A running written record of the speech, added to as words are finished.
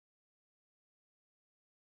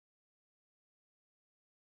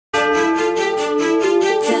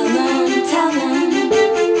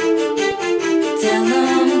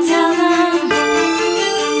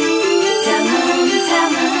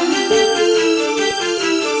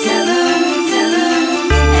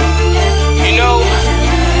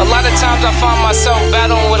Oftentimes I find myself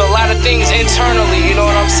battling with a lot of things internally, you know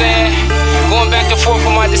what I'm saying? Going back and forth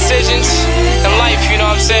with my decisions in life, you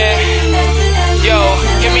know what I'm saying? Yo,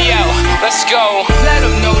 hear me out, let's go. Let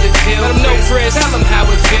them know the deal, let them know, Chris. Tell them how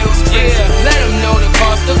it feels, Chris. Yeah. Let them know the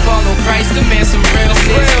cost to follow Christ, demand some realness.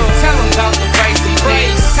 Real. Tell them about the price he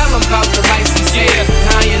paid. Tell them about the life he saved.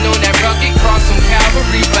 Dying on that rugged cross on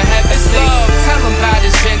Calvary for heaven's sake. Tell them about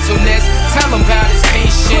his gentleness. Tell them about his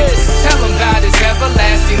patience. Tell them about his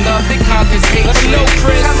everlasting love that conquers hatred. Let them know,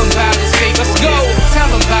 Chris. Tell them about his faithfulness. Let's go. Tell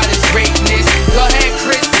them about his greatness. Go ahead,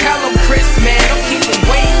 Chris. Tell them, Chris, man. Don't keep him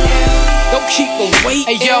waiting. Don't keep them waiting.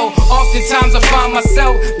 Hey yo, oftentimes I find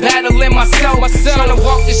myself battling myself. Trying to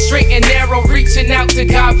walk the straight and narrow, reaching out to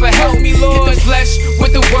God for help. Me, Lord. Hit the flesh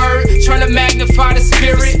with the word, trying to magnify the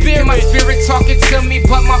spirit. Hear my spirit talking to me,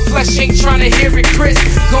 but my flesh ain't trying to hear it. Chris,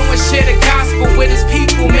 go and share the gospel with his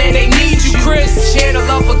people, man. They need you, Chris. Share the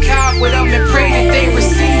love of God with them and pray that they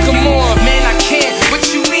receive. Come on, man, I can't. What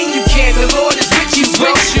you mean you can't? The Lord is with you,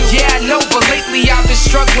 bro. Yeah, I know, but lately I've been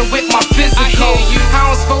struggling with my physical. I hear you.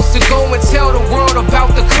 How I'm supposed to go and tell the world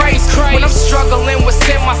about the Christ when I'm struggling with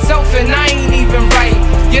sin myself and I ain't even right.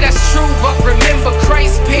 Yeah, that's true, but remember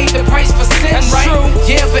Christ paid the price for sin, that's right? True.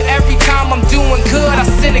 Yeah, but every time I'm doing good, I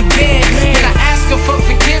sin again. And I ask him for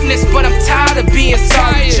forgiveness, but I'm tired of being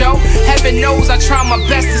sorry, Joe. Heaven knows I try my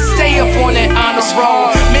best to stay up on that honor roll.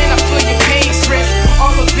 Man, I feel your pain, Chris.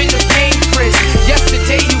 All up in the pain, Chris.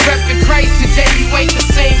 Yesterday you reppin' Christ, today you ain't the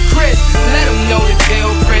same, Chris. Let him know the deal,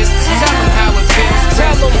 Chris. Tell him how it feels,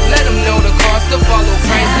 Chris. Let him know the cost to follow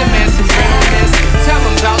Christ, demand some realness. Tell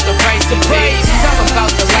him about the price to pay. Tell him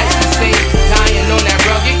about the life he saved, dying on that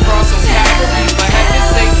rugged cross on Calvary for heaven's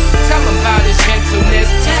sake. Tell him about his gentleness.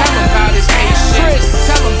 Tell him about his patience.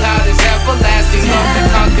 Tell him about his everlasting love that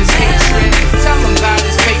conquers hatred. Tell him about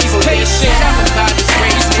his faithfulness. Tell him about his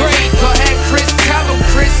grace. Go ahead, Chris. Tell him,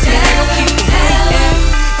 Chris, man. Don't keep him waiting.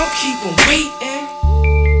 Don't keep him waiting.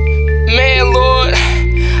 Man, Lord,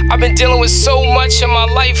 I've been dealing with so much in my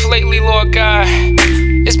life lately, Lord God.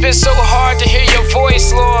 It's been so hard to hear your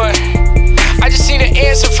voice, Lord. I just need an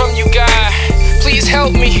answer from you, God. Please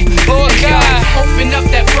help me, Lord God. Open up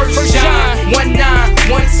that first John 1:9.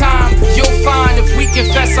 One time you'll find if we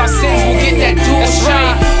confess our sins, we'll get that dual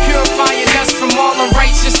shine, purifying us from all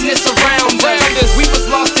unrighteousness around us. We was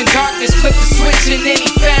lost in darkness, flipped the switch and then he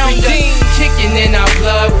found us. Kicking in our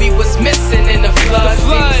blood, we was missing in the flood.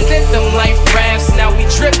 He sent them life rafts, now we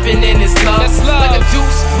dripping in his love. Like a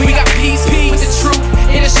deuce, we got peace with the truth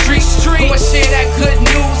in the street. Go and share that good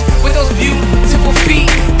news with those beautiful feet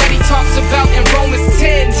that he talks about in Romans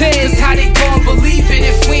 10. Cause how they gon' believe it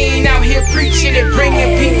if we ain't out here preaching and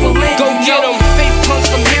bringing people in? Go get them. Faith comes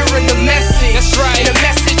from hearing the message. That's right. And the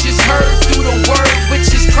message is heard through the word, which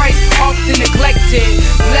is Christ, often neglected.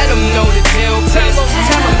 Let them know the deal, Chris.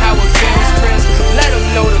 Tell them how it feels, Chris. Let them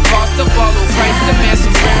know the cost to follow Christ, demand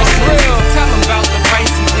some real. Tell them about the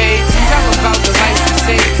price he paid. Tell them about the life he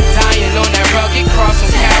saved, dying on that rugged cross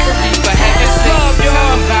on Calvary for heaven's sake. Tell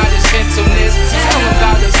them about his gentleness. Tell them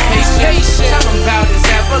about his patience. Tell them about his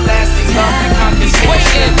everlasting love that conquers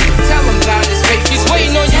hatred. Tell them about his faithfulness. He's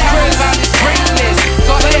waiting on you, Tell Chris. them about his greatness.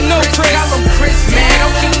 Go Let ahead, him know, Chris. Chris. Tell him, Chris, man.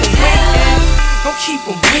 Don't keep him waiting. Don't keep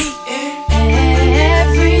him waiting.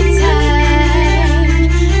 Every time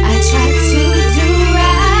I try to do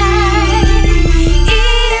right,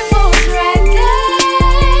 evil's right there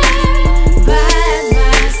by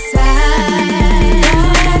my side.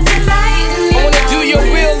 Lord, delight in I wanna do your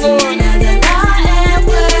will, Lord. the law at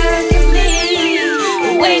work in me.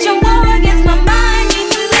 Wage a war against my mind,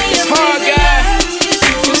 even me. It's hard, God.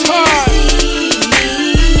 It's hard.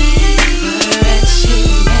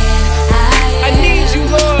 I need you,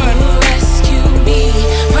 Lord. Rescue me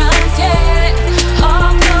from death.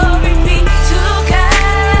 All glory be to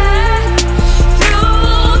God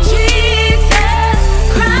through Jesus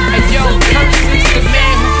Christ. And yo, curse is the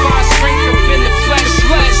man who finds strength up in the flesh.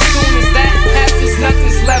 As soon as that happens,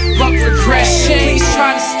 nothing's left but regret. Please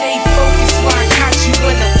try to stay focused while I got you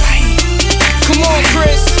in the light. Come on,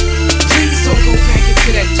 Chris. Please don't go back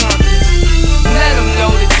into that darkness. Let them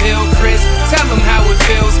know the deal, Chris. Tell them how it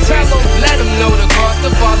feels, Chris. Let them know the cost to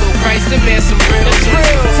follow Christ, demand some realness.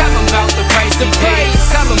 Tell them about the price to pay.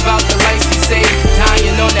 Tell them about the life he saved,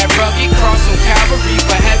 dying on that rugged cross on Calvary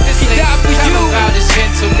for heaven's sake. died for Tell you. them about his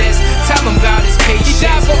gentleness. Tell them about his patience. He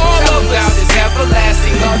died for all